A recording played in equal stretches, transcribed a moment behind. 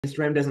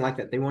Instagram doesn't like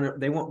that. They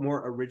want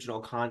more original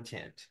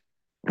content.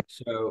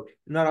 So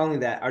not only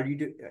that, are you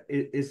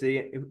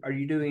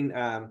doing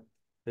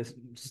the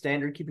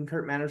standard Keeping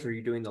Current Matters, or are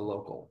you doing the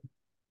local?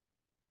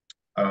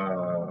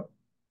 Uh,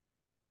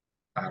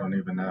 I don't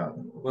even know.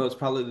 Well, it's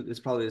probably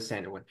the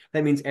standard one.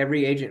 That means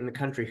every agent in the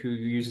country who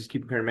uses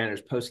Keeping Current Matters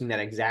is posting that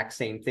exact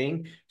same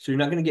thing. So you're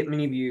not going to get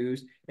many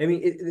views. I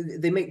mean,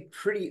 they make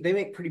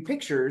pretty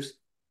pictures,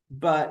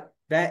 but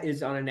that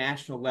is on a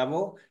national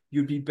level.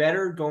 You'd be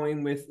better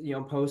going with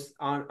posts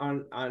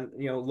on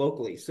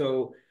locally.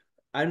 So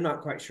I'm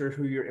not quite sure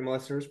who your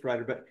MLS service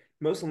provider, but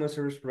most MLS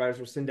service providers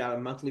will send out a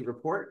monthly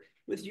report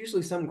with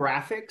usually some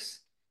graphics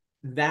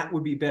that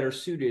would be better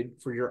suited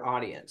for your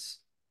audience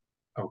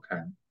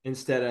Okay.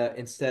 instead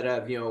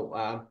of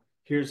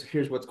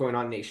here's what's going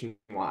on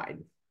nationwide.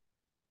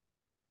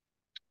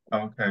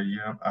 Okay,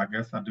 yeah, I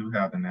guess I do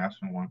have the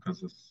national one because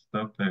the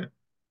stuff that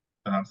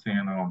I'm seeing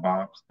on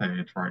Bob's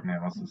page right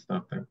now is the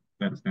stuff that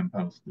has been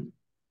posted.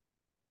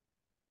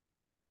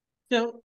 So